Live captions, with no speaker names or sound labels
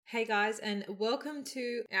Hey guys, and welcome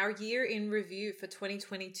to our year in review for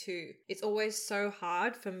 2022. It's always so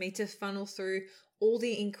hard for me to funnel through all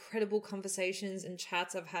the incredible conversations and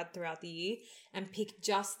chats I've had throughout the year and pick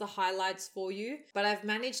just the highlights for you. But I've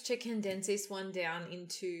managed to condense this one down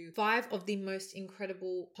into 5 of the most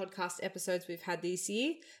incredible podcast episodes we've had this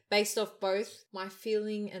year, based off both my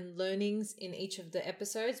feeling and learnings in each of the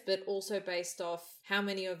episodes, but also based off how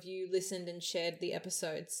many of you listened and shared the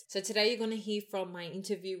episodes. So today you're going to hear from my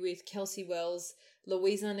interview with Kelsey Wells,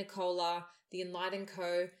 Louisa Nicola, The Enlightened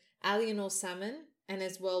Co, Alienor Salmon, and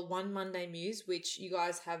as well One Monday Muse, which you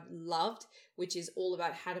guys have loved, which is all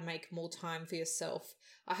about how to make more time for yourself.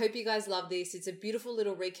 I hope you guys love this. It's a beautiful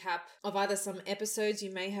little recap of either some episodes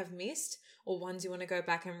you may have missed or ones you want to go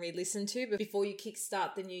back and re-listen to before you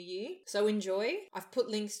kickstart the new year. So enjoy. I've put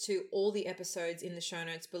links to all the episodes in the show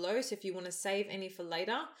notes below, so if you want to save any for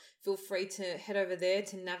later, feel free to head over there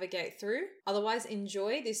to navigate through. Otherwise,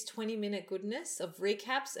 enjoy this 20-minute goodness of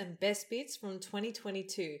recaps and best bits from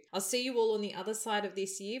 2022. I'll see you all on the other side of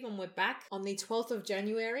this year when we're back on the 12th of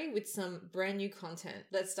January with some brand new content.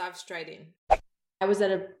 Let's dive straight in. I was at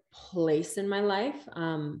a place in my life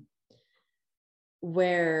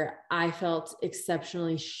where I felt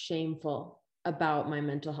exceptionally shameful about my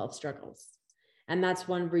mental health struggles. And that's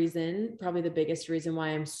one reason, probably the biggest reason why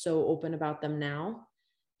I'm so open about them now,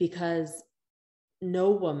 because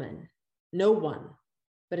no one,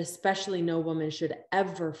 but especially no woman should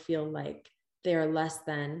ever feel like they are less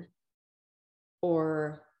than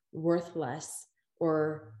or worth less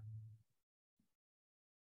or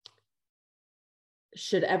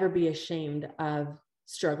should ever be ashamed of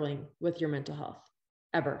struggling with your mental health.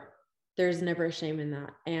 Ever. There's never a shame in that.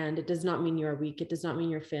 And it does not mean you are weak. It does not mean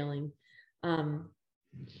you're failing.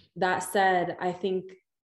 That said, I think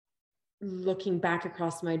looking back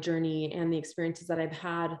across my journey and the experiences that I've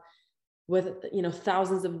had with,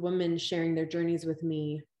 thousands of women sharing their journeys with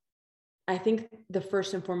me, I think the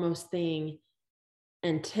first and foremost thing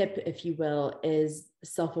and tip, if you will, is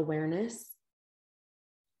self-awareness,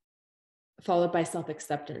 followed by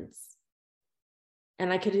self-acceptance.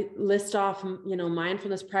 And I could list off,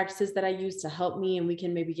 mindfulness practices that I use to help me, and we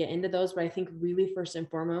can maybe get into those. But I think really first and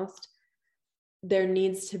foremost, there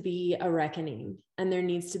needs to be a reckoning, and there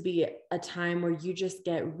needs to be a time where you just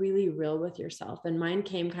get really real with yourself. And mine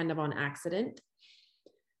came kind of on accident.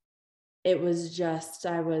 It was just,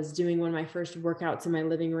 I was doing one of my first workouts in my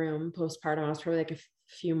living room postpartum. I was probably like a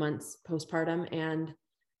few months postpartum, and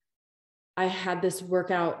I had this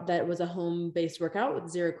workout that was a home-based workout with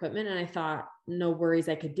zero equipment. And I thought, no worries,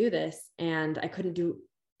 I could do this. And I couldn't do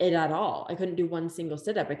it at all. I couldn't do one single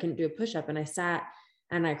sit-up. I couldn't do a push-up. And I sat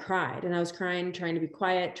and I cried, and I was crying, trying to be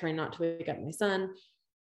quiet, trying not to wake up my son,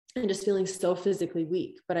 and just feeling so physically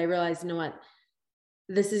weak. But I realized, you know what?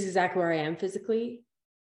 This is exactly where I am physically,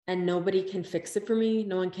 and nobody can fix it for me.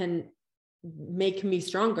 No one can make me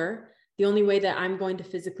stronger. The only way that I'm going to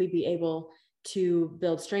physically be able to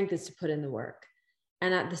build strength is to put in the work.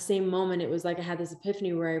 And at the same moment, it was like I had this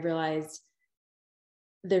epiphany where I realized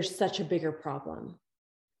there's such a bigger problem.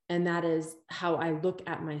 And that is how I look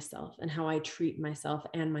at myself and how I treat myself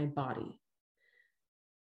and my body.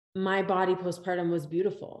 My body postpartum was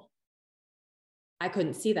beautiful. I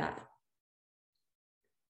couldn't see that.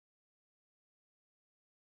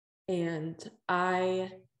 And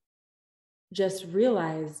I just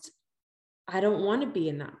realized I don't want to be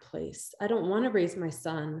in that place. I don't want to raise my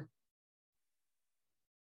son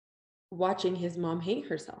watching his mom hate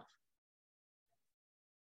herself.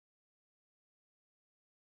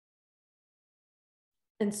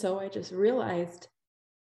 And so I just realized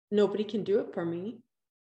nobody can do it for me.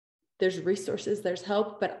 There's resources, there's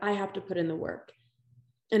help, but I have to put in the work.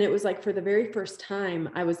 And it was like for the very first time,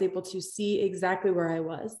 I was able to see exactly where I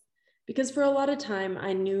was. Because for a lot of time,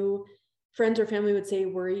 I knew friends or family would say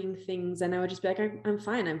worrying things, and I would just be like, I'm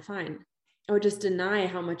fine. I would just deny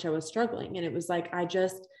how much I was struggling. And it was like, I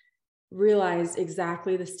just realized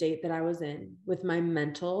exactly the state that I was in with my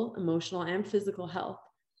mental, emotional, and physical health.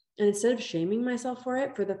 And instead of shaming myself for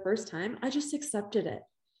it, for the first time, I just accepted it.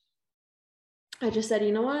 I just said,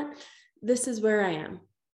 you know what? This is where I am.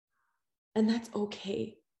 And that's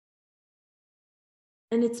okay.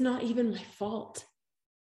 And it's not even my fault.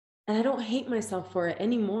 And I don't hate myself for it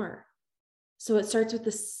anymore. So it starts with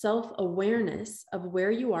the self-awareness of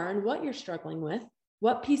where you are and what you're struggling with,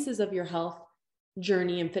 what pieces of your health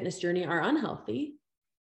journey and fitness journey are unhealthy.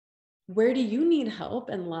 Where do you need help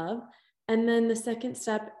and love? And then the second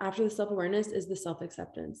step after the self-awareness is the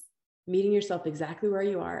self-acceptance, meeting yourself exactly where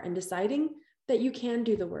you are and deciding that you can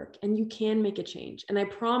do the work and you can make a change. And I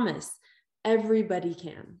promise everybody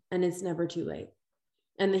can, and it's never too late.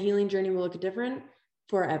 And the healing journey will look different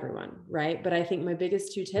for everyone, right? But I think my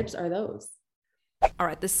biggest two tips are those. All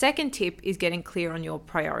right, the second tip is getting clear on your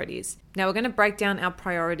priorities. Now we're going to break down our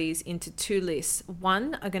priorities into two lists.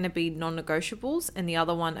 One are going to be non-negotiables and the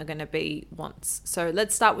other one are going to be wants. So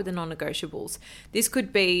let's start with the non-negotiables. This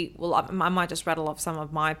could be, well, I might just rattle off some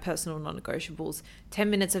of my personal non-negotiables.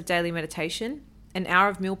 10 minutes of daily meditation, an hour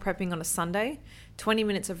of meal prepping on a Sunday, 20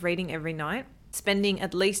 minutes of reading every night, spending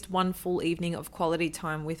at least one full evening of quality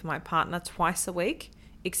time with my partner twice a week,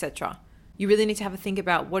 etc. You really need to have a think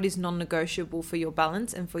about what is non-negotiable for your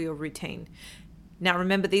balance and for your routine. Now,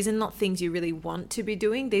 remember, these are not things you really want to be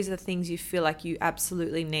doing. These are things you feel like you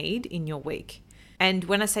absolutely need in your week. And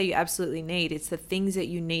when I say you absolutely need, it's the things that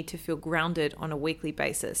you need to feel grounded on a weekly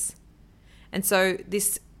basis. And so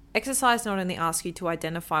this exercise not only asks you to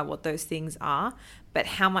identify what those things are, but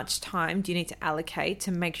how much time do you need to allocate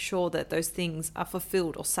to make sure that those things are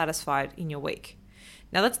fulfilled or satisfied in your week.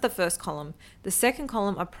 Now that's the first column. The second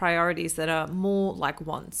column are priorities that are more like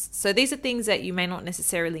wants. So these are things that you may not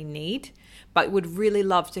necessarily need, but would really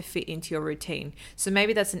love to fit into your routine. So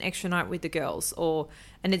maybe that's an extra night with the girls or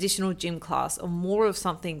an additional gym class or more of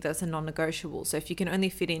something that's a non-negotiable. So if you can only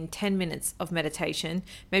fit in 10 minutes of meditation,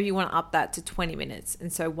 maybe you want to up that to 20 minutes.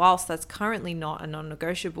 And so whilst that's currently not a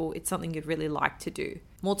non-negotiable, it's something you'd really like to do.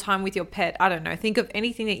 More time with your pet. I don't know. Think of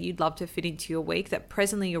anything that you'd love to fit into your week that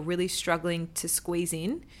presently you're really struggling to squeeze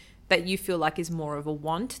in that you feel like is more of a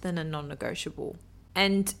want than a non-negotiable.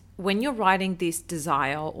 And when you're writing this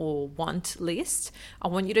desire or want list, I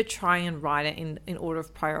want you to try and write it in order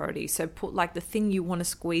of priority. So put like the thing you want to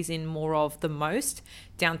squeeze in more of the most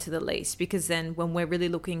down to the least, because then when we're really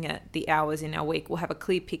looking at the hours in our week, we'll have a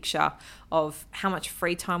clear picture of how much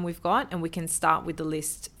free time we've got, and we can start with the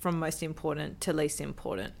list from most important to least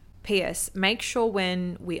important. P.S. Make sure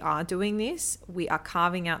when we are doing this, we are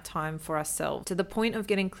carving out time for ourselves. To the point of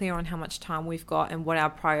getting clear on how much time we've got and what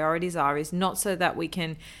our priorities are is not so that we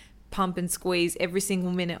can pump and squeeze every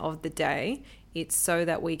single minute of the day. It's so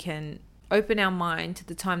that we can open our mind to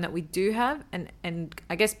the time that we do have and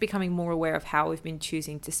I guess becoming more aware of how we've been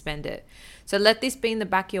choosing to spend it. So let this be in the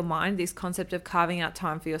back of your mind, this concept of carving out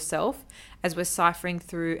time for yourself as we're ciphering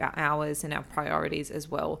through our hours and our priorities as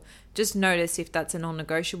well. Just notice if that's a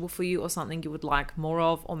non-negotiable for you or something you would like more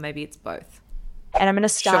of, or maybe it's both. And I'm going to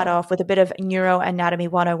start off with a bit of Neuroanatomy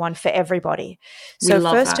 101 for everybody. So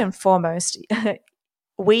first and foremost,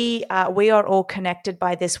 we are all connected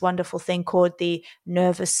by this wonderful thing called the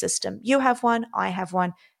nervous system. You have one, I have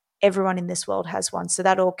one, everyone in this world has one. So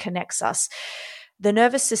that all connects us. The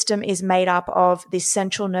nervous system is made up of the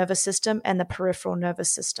central nervous system and the peripheral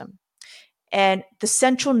nervous system. And the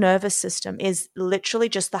central nervous system is literally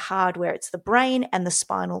just the hardware. It's the brain and the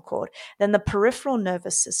spinal cord. Then the peripheral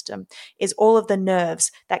nervous system is all of the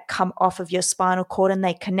nerves that come off of your spinal cord, and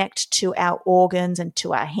they connect to our organs and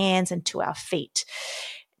to our hands and to our feet.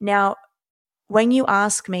 Now, when you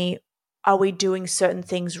ask me, are we doing certain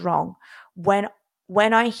things wrong? When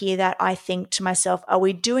I hear that, I think to myself, are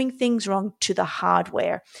we doing things wrong to the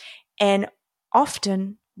hardware? And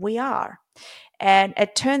often we are. And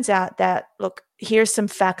it turns out that, look, here's some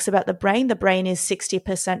facts about the brain. The brain is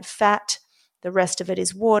 60% fat. The rest of it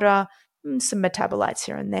is water, some metabolites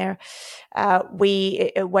here and there.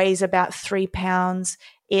 It weighs about 3 pounds.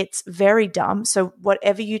 It's very dumb. So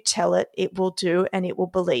whatever you tell it, it will do and it will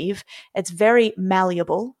believe. It's very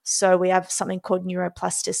malleable. So we have something called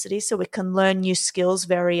neuroplasticity. So we can learn new skills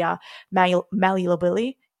very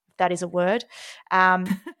malleably, if that is a word.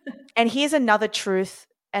 And here's another truth,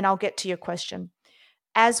 and I'll get to your question.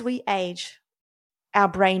 As we age, our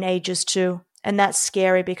brain ages too. And that's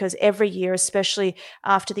scary because every year, especially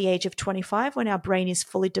after the age of 25, when our brain is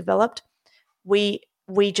fully developed, we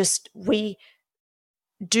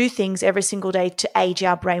do things every single day to age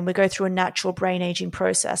our brain. We go through a natural brain aging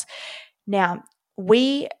process. Now,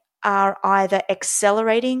 we are either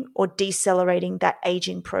accelerating or decelerating that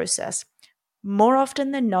aging process. More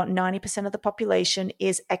often than not, 90% of the population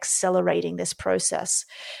is accelerating this process,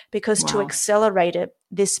 because to accelerate it,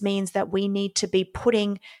 this means that we need to be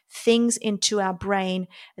putting things into our brain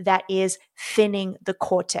that is thinning the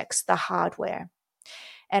cortex, the hardware.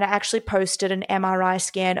 And I actually posted an MRI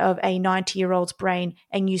scan of a 90-year-old's brain,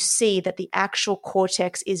 and you see that the actual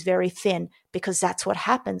cortex is very thin, because that's what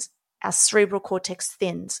happens. Our cerebral cortex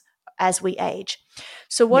thins as we age.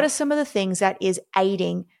 So what are some of the things that is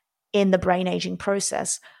aiding in the brain aging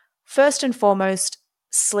process? First and foremost,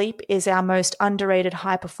 sleep is our most underrated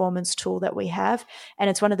high performance tool that we have. And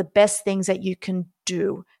it's one of the best things that you can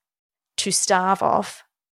do to starve off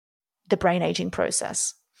the brain aging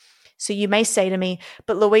process. So you may say to me,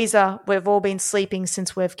 but Louisa, we've all been sleeping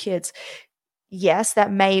since we're kids. yes,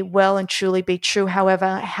 that may well and truly be true.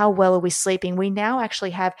 However, how well are we sleeping? We now actually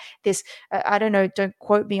have this, I don't know, don't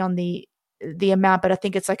quote me on the amount, but I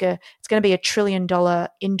think it's going to be $1 trillion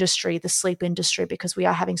industry, the sleep industry, because we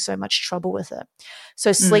are having so much trouble with it.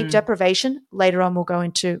 So sleep deprivation, later on we'll go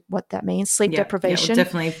into what that means. Sleep deprivation. We'll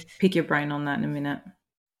definitely pick your brain on that in a minute.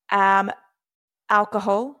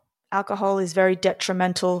 Alcohol is very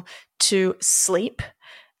detrimental to sleep.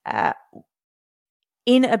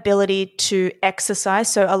 Inability to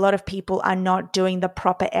exercise. So a lot of people are not doing the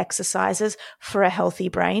proper exercises for a healthy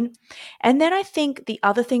brain. And then I think the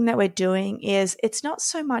other thing that we're doing is it's not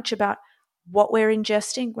so much about what we're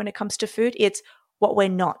ingesting when it comes to food, it's what we're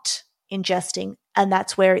not ingesting. And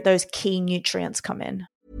that's where those key nutrients come in.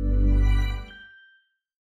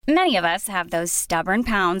 Many of us have those stubborn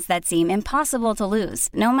pounds that seem impossible to lose,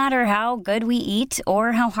 no matter how good we eat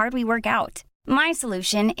or how hard we work out. My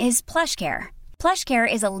solution is PlushCare.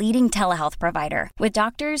 PlushCare is a leading telehealth provider with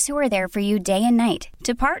doctors who are there for you day and night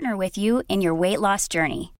to partner with you in your weight loss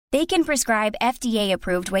journey. They can prescribe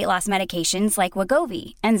FDA-approved weight loss medications like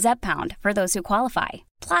Wegovy and Zepbound for those who qualify.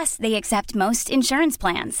 Plus, they accept most insurance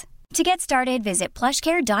plans. To get started, visit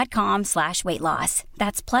plushcare.com/weightloss.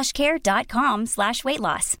 That's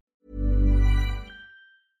plushcare.com/weightloss.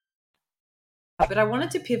 But I wanted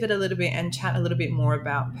to pivot a little bit and chat a little bit more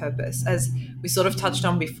about purpose. As we sort of touched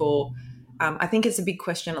on before, I think it's a big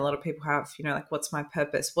question a lot of people have, like, what's my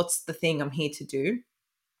purpose? What's the thing I'm here to do?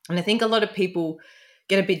 And I think a lot of people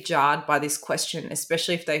get a bit jarred by this question,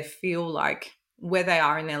 especially if they feel like where they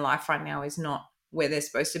are in their life right now is not where they're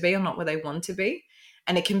supposed to be or not where they want to be.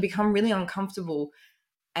 And it can become really uncomfortable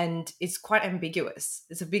and it's quite ambiguous.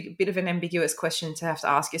 It's a bit of an ambiguous question to have to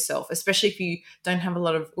ask yourself, especially if you don't have a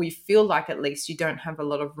lot of, or you feel like at least you don't have a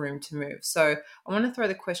lot of room to move. So I want to throw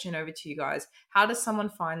the question over to you guys. How does someone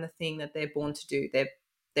find the thing that they're born to do,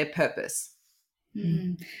 their purpose?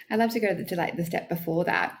 I'd love to go to like the step before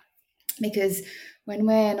that, because when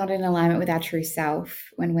we're not in alignment with our true self,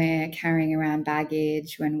 when we're carrying around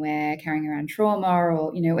baggage, when we're carrying around trauma,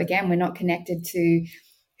 or, again, we're not connected to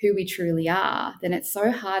who we truly are, then it's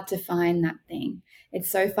so hard to find that thing. It's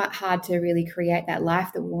so hard to really create that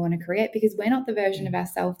life that we want to create, because we're not the version of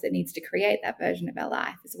ourselves that needs to create that version of our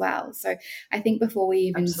life as well. So I think before we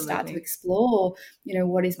even start to explore,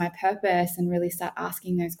 what is my purpose, and really start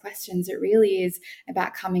asking those questions, it really is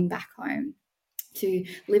about coming back home to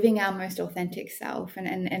living our most authentic self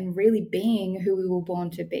and really being who we were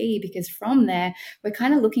born to be, because from there we're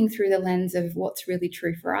kind of looking through the lens of what's really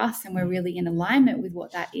true for us, and we're really in alignment with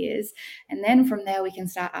what that is. And then from there we can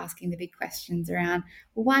start asking the big questions around,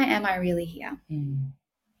 well, why am I really here?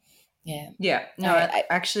 I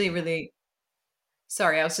actually really,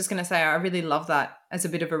 sorry, I was just going to say I really love that as a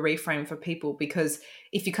bit of a reframe for people, because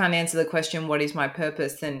if you can't answer the question, what is my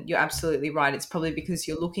purpose, then you're absolutely right. It's probably because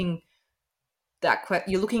you're looking at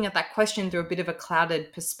that question through a bit of a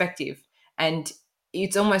clouded perspective. And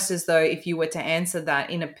it's almost as though if you were to answer that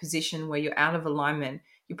in a position where you're out of alignment,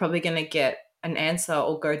 you're probably going to get an answer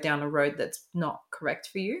or go down a road that's not correct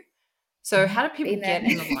for you. So how do people get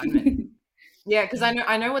in alignment? Yeah, because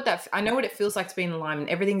I know what it feels like to be in alignment.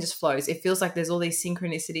 Everything just flows. It feels like there's all these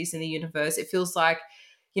synchronicities in the universe. It feels like,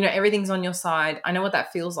 everything's on your side. I know what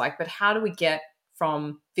that feels like, but how do we get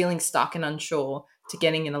from feeling stuck and unsure to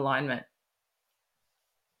getting in alignment?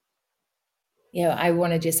 Yeah, I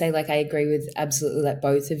want to just say, I agree with absolutely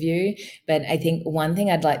both of you. But I think one thing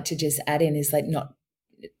I'd like to just add in is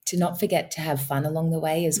not forget to have fun along the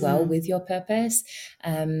way as well with your purpose,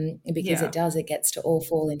 because it gets to all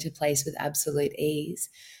fall into place with absolute ease.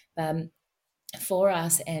 For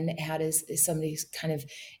us, and how does somebody kind of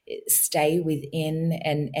stay within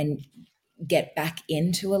and get back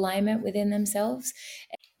into alignment within themselves?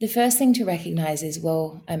 The first thing to recognize is,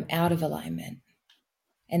 well, I'm out of alignment.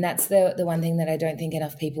 And that's the one thing that I don't think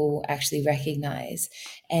enough people actually recognize.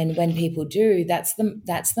 And when people do, that's the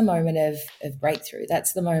moment of breakthrough.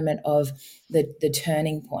 That's the moment of the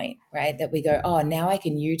turning point, right? That we go, oh, now I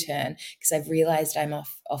can U-turn because I've realized I'm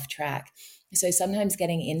off track. So sometimes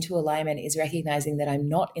getting into alignment is recognizing that I'm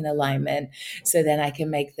not in alignment, so then I can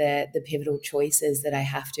make the pivotal choices that I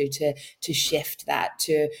have to shift that,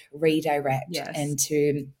 to redirect, and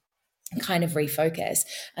to kind of refocus.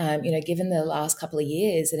 Given the last couple of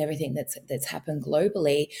years and everything that's happened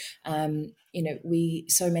globally,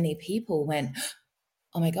 so many people went,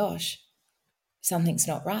 oh my gosh, something's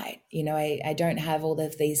not right. I don't have all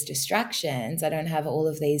of these distractions. I don't have all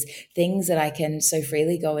of these things that I can so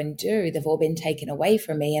freely go and do. They've all been taken away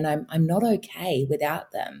from me, and I'm not okay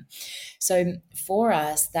without them. So for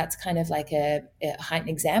us, that's kind of like a heightened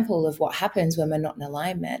example of what happens when we're not in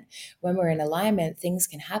alignment. When we're in alignment, things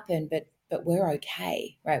can happen, but but we're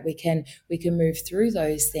okay, right? We can move through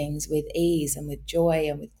those things with ease and with joy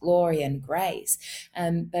and with glory and grace.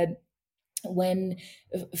 But when,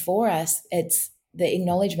 for us, it's the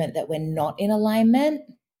acknowledgement that we're not in alignment,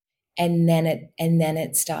 and then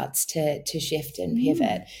it starts to shift and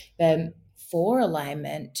pivot. But for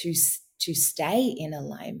alignment, to stay in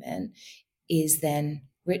alignment is then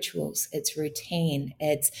rituals, it's routine,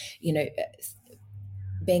 it's,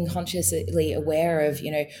 being consciously aware of,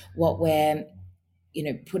 what we're,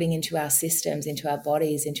 putting into our systems, into our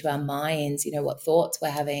bodies, into our minds, what thoughts we're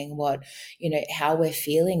having, what, how we're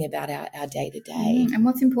feeling about our day-to-day. And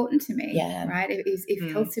what's important to me, yeah. right?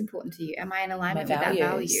 If health's important to you, am I in alignment with that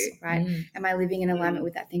value, right? Am I living in alignment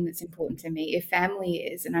with that thing that's important to me? If family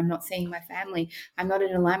is, and I'm not seeing my family, I'm not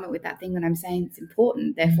in alignment with that thing that I'm saying that's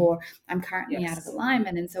important. Therefore, I'm currently out of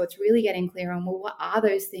alignment. And so it's really getting clear on, well, what are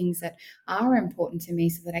those things that are important to me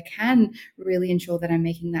so that I can really ensure that I'm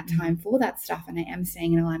making that time for that stuff, and I am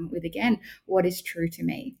staying in alignment with, again, what is true to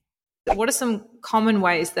me. What are some common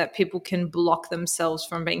ways that people can block themselves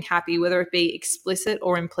from being happy, whether it be explicit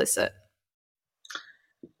or implicit?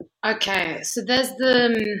 Okay, so there's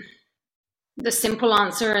the simple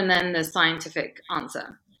answer and then the scientific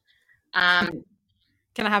answer. Can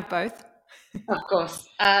I have both? Of course.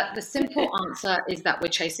 The simple answer is that we're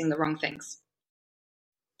chasing the wrong things.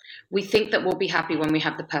 We think that we'll be happy when we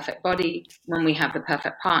have the perfect body, when we have the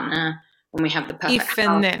perfect partner, when we have the perfect if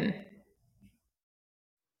and then.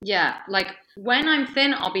 Yeah, like when I'm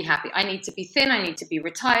thin, I'll be happy. I need to be thin. I need to be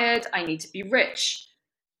retired. I need to be rich.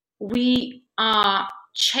 We are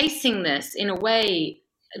chasing this in a way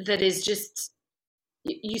that is just,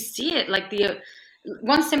 you see it. Like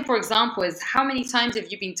one simple example is, how many times have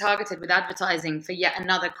you been targeted with advertising for yet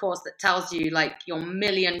another course that tells you like your $1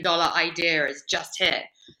 million idea is just here?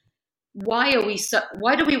 Why do we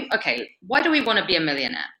want to be a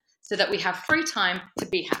millionaire? So that we have free time to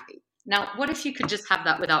be happy. Now, what if you could just have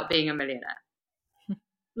that without being a millionaire?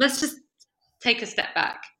 Let's just take a step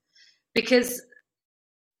back, because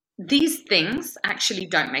these things actually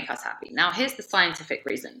don't make us happy. Now, here's the scientific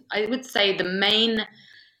reason. I would say the main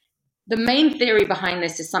theory behind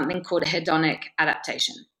this is something called hedonic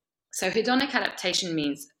adaptation. So hedonic adaptation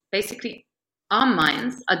means basically our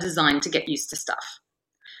minds are designed to get used to stuff.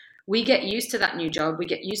 We get used to that new job. We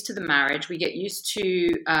get used to the marriage. We get used to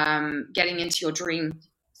getting into your dream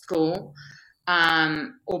school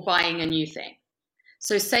or buying a new thing.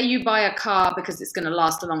 So say you buy a car because it's going to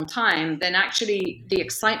last a long time, then actually the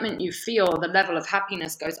excitement you feel, the level of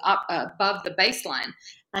happiness goes up above the baseline,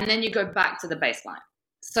 and then you go back to the baseline.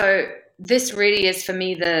 So this really is, for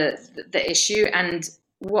me, the issue. And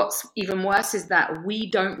what's even worse is that we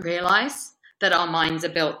don't realize that our minds are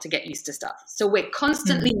built to get used to stuff. So we're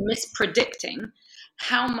constantly mispredicting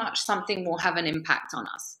how much something will have an impact on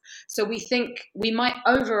us. So we think we might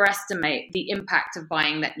overestimate the impact of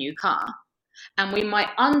buying that new car, and we might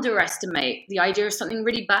underestimate the idea of something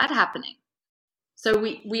really bad happening. So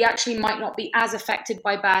we actually might not be as affected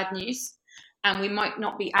by bad news, and we might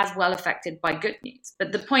not be as well affected by good news.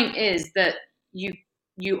 But the point is that you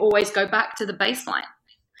always go back to the baseline.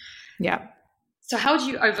 Yeah. So how do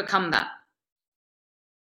you overcome that?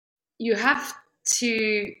 You have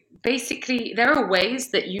to basically, there are ways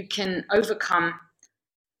that you can overcome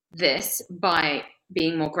this by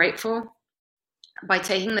being more grateful, by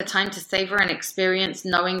taking the time to savor an experience,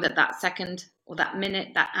 knowing that second or that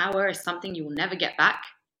minute, that hour is something you will never get back.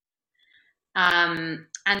 And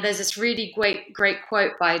there's this really great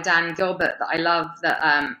quote by Dan Gilbert that I love, that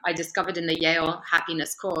I discovered in the Yale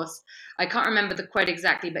happiness course. I can't remember the quote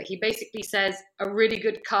exactly, but he basically says, a really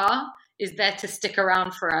good car is there to stick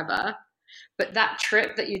around forever, but that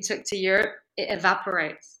trip that you took to Europe, it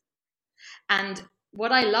evaporates. And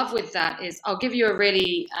what I love with that is, I'll give you a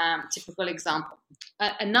really typical example.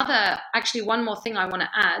 One more thing I want to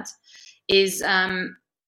add is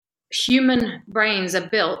human brains are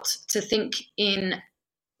built to think in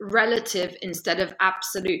relative instead of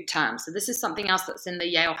absolute terms. So this is something else that's in the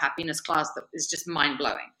Yale happiness class that is just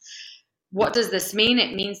mind-blowing. What does this mean?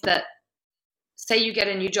 It means that, say you get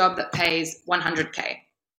a new job that pays 100K.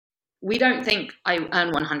 We don't think I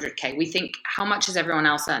earn 100K. We think, how much is everyone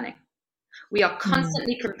else earning? We are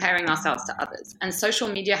constantly comparing ourselves to others. And social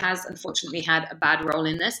media has, unfortunately, had a bad role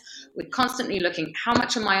in this. We're constantly looking, how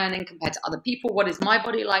much am I earning compared to other people? What is my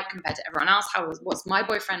body like compared to everyone else? What's my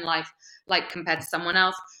boyfriend life like compared to someone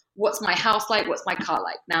else? What's my house like? What's my car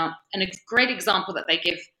like? Now, and a great example that they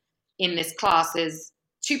give in this class is,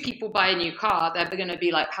 two people buy a new car, they're going to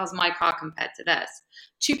be like, how's my car compared to theirs?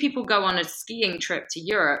 Two people go on a skiing trip to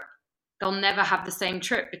Europe, they'll never have the same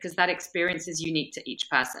trip because that experience is unique to each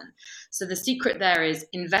person. So the secret there is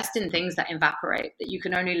invest in things that evaporate, that you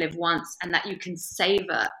can only live once, and that you can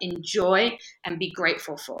savor, enjoy, and be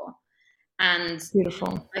grateful for. And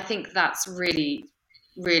beautiful. I think that's really,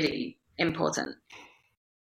 really important.